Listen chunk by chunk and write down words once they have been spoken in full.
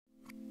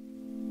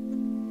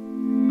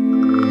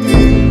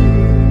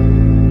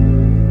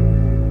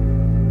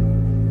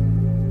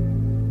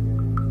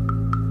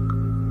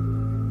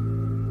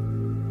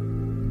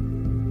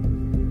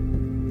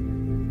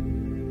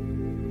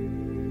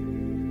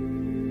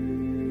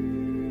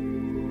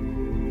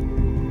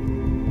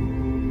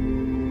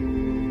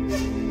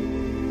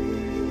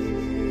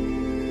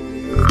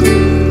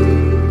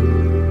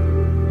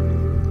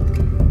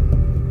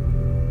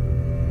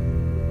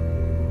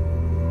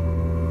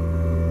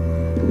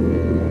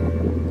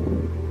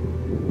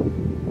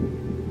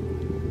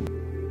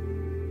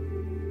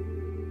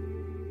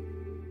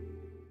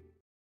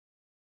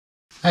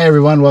Hi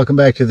everyone, welcome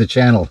back to the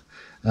channel.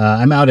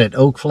 I'm out at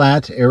Oak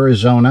Flat,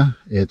 Arizona.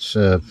 It's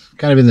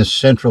kind of in the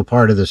central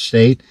part of the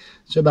state.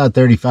 It's about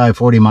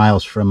 35-40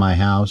 miles from my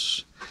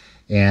house.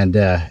 And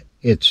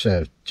it's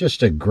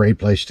just a great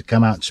place to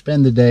come out and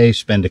spend the day,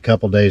 spend a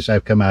couple days.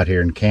 I've come out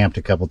here and camped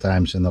a couple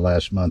times in the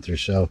last month or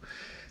so.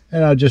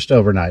 Just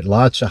overnight.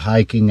 Lots of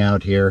hiking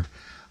out here.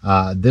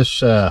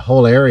 This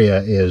whole area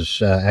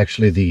is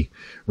actually the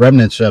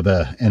remnants of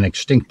an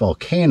extinct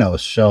volcano.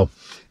 So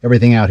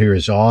everything out here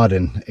is odd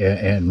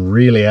and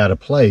really out of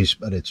place,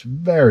 but it's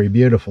very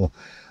beautiful.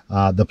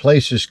 The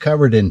place is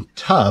covered in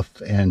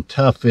tuff, and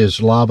tuff is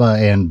lava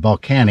and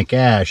volcanic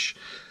ash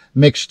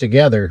mixed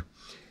together.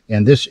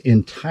 And this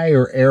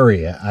entire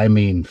area, I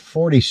mean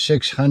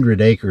 4,600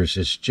 acres,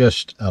 is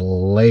just a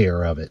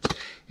layer of it.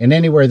 And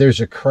anywhere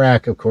there's a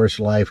crack, of course,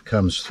 life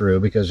comes through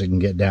because it can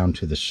get down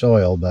to the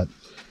soil. But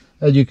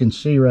as you can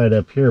see right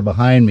up here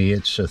behind me,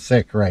 it's so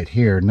thick right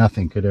here,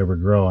 nothing could ever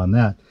grow on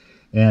that.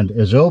 And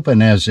as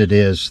open as it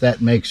is,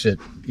 that makes it,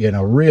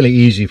 really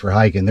easy for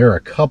hiking. There are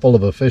a couple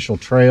of official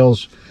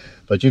trails,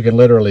 but you can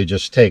literally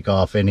just take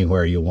off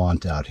anywhere you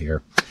want out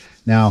here.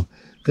 Now,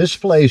 this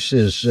place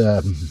is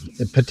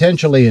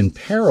potentially in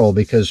peril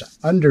because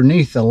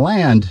underneath the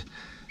land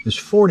is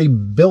 40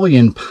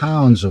 billion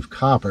pounds of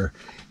copper.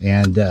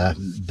 And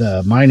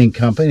the mining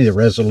company, the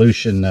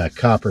Resolution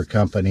Copper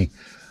Company,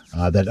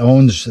 that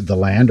owns the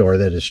land, or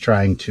that is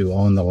trying to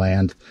own the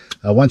land,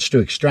 wants to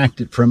extract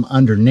it from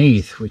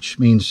underneath, which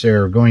means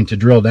they're going to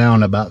drill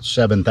down about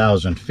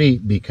 7,000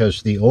 feet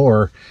because the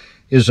ore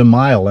is a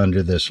mile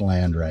under this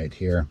land right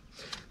here.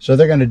 So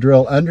they're going to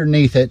drill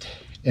underneath it,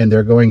 and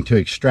they're going to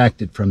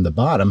extract it from the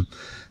bottom.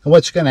 And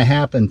what's going to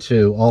happen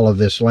to all of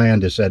this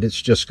land is that it's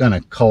just going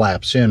to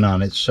collapse in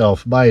on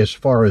itself by as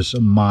far as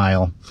a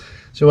mile.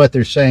 So what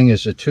they're saying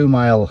is a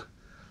 2-mile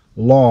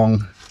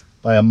long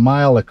by a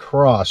mile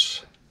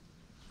across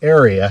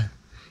area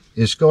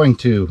is going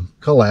to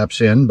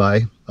collapse in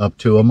by up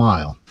to a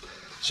mile.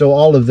 So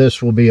all of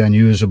this will be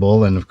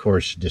unusable and of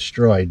course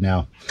destroyed.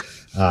 Now,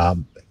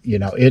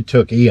 it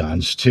took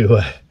eons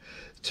to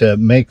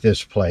make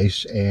this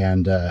place,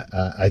 and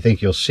I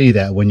think you'll see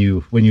that when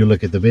you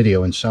look at the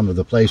video in some of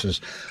the places.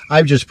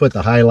 I've just put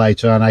the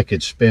highlights on. I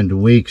could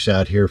spend weeks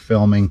out here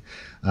filming.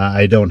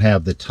 I don't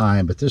have the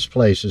time, but this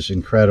place is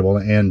incredible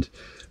and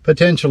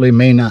potentially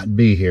may not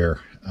be here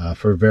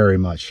for very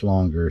much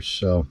longer.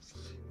 So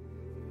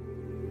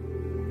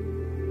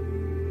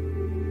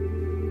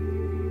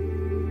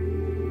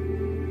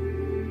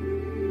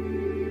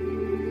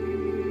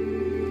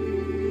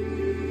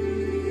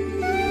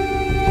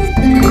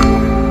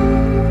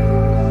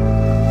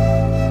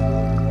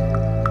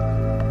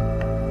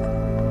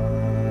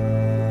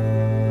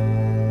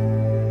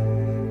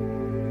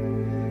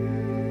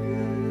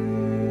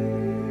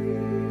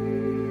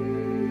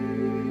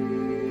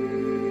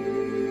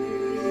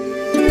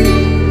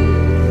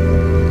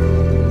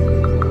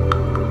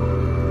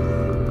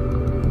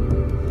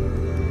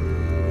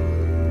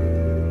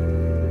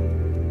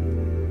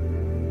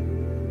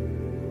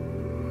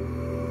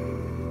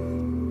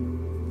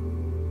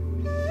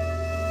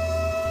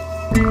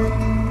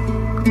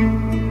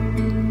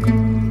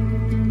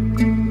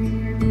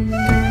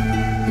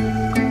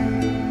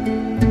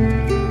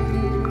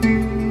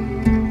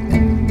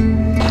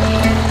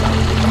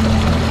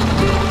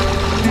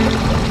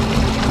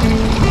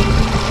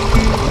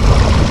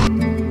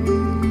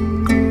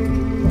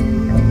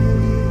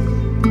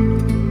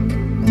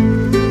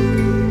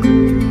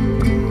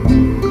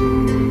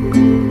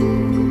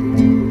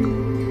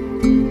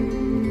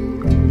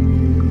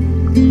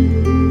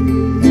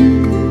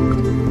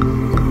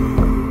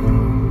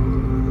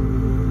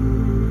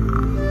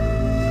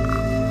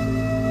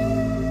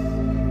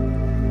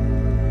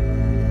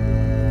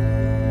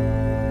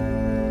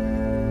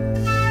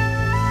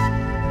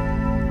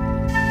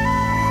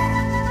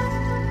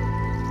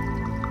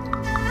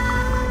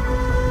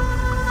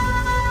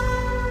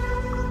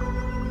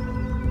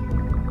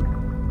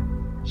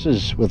this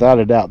is without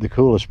a doubt the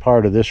coolest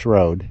part of this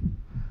road.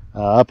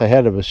 Up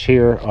ahead of us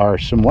here are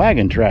some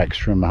wagon tracks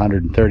from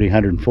 130,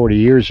 140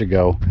 years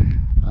ago.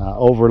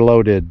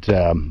 Overloaded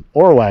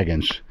ore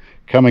wagons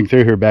coming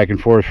through here back and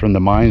forth from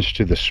the mines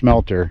to the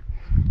smelter,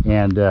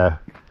 and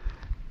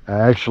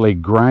actually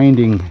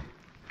grinding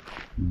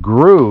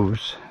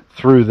grooves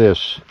through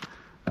this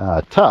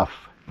tuff.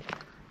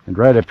 And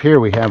right up here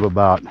we have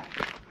about,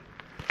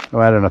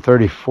 I don't know,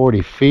 30,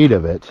 40 feet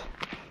of it.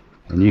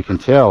 And you can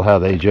tell how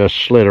they just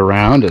slid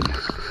around and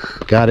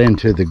got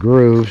into the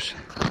grooves,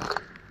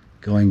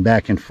 going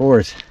back and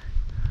forth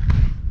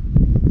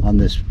on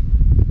this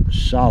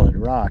solid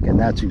rock. And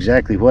that's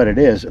exactly what it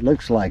is. It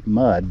looks like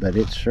mud, but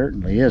it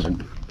certainly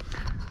isn't.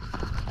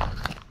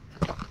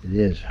 It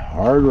is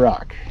hard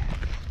rock.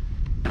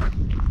 Let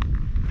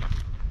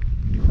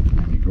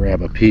me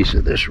grab a piece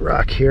of this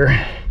rock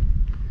here.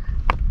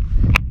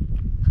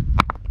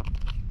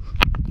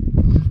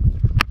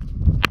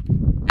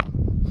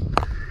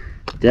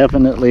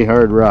 Definitely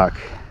hard rock.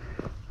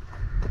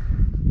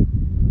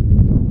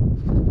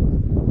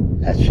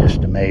 That's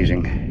just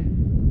amazing.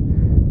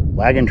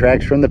 Wagon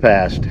tracks from the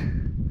past.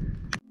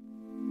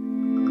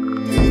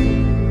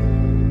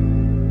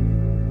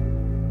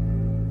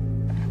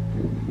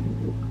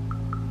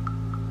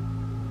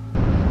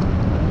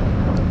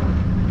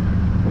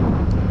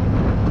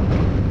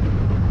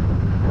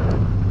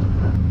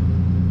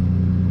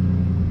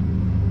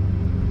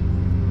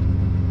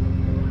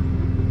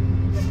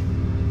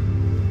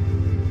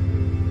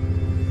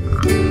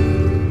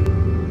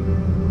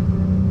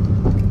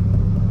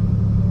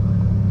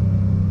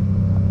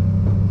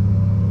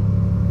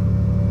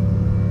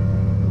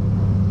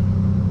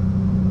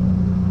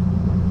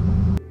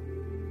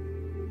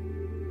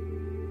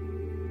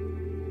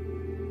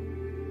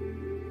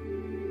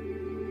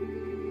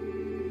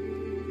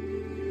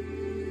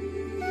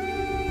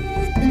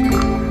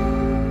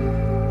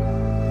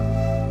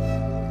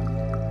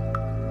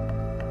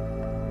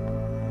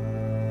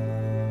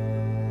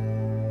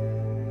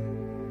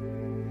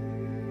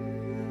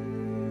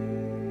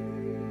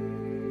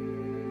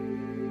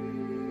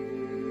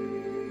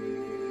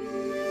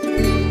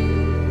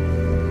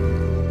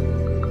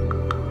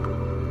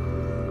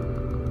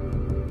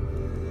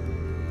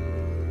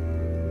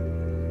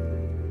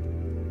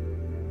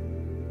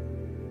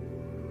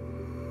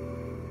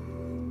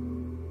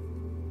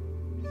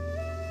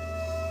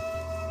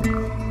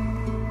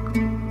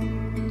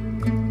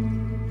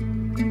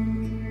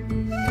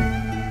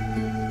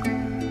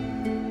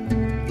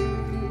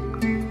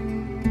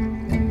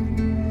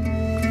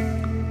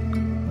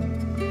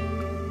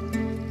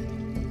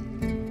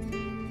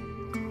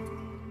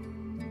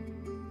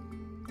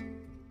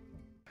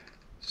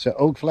 So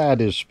Oak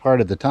Flat is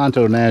part of the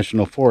Tonto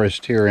National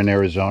Forest here in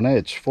Arizona.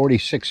 It's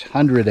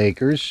 4,600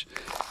 acres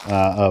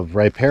of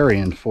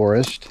riparian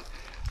forest,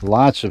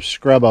 lots of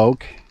scrub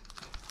oak,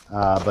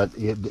 but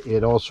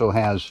it also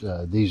has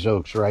these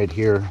oaks right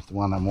here, the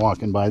one I'm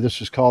walking by.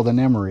 This is called an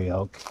emery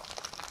oak.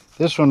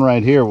 This one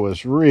right here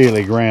was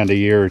really grand a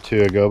year or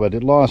two ago, but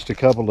it lost a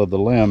couple of the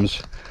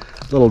limbs,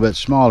 a little bit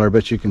smaller,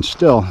 but you can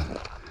still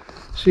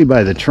see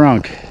by the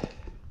trunk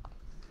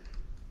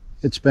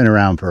it's been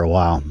around for a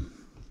while.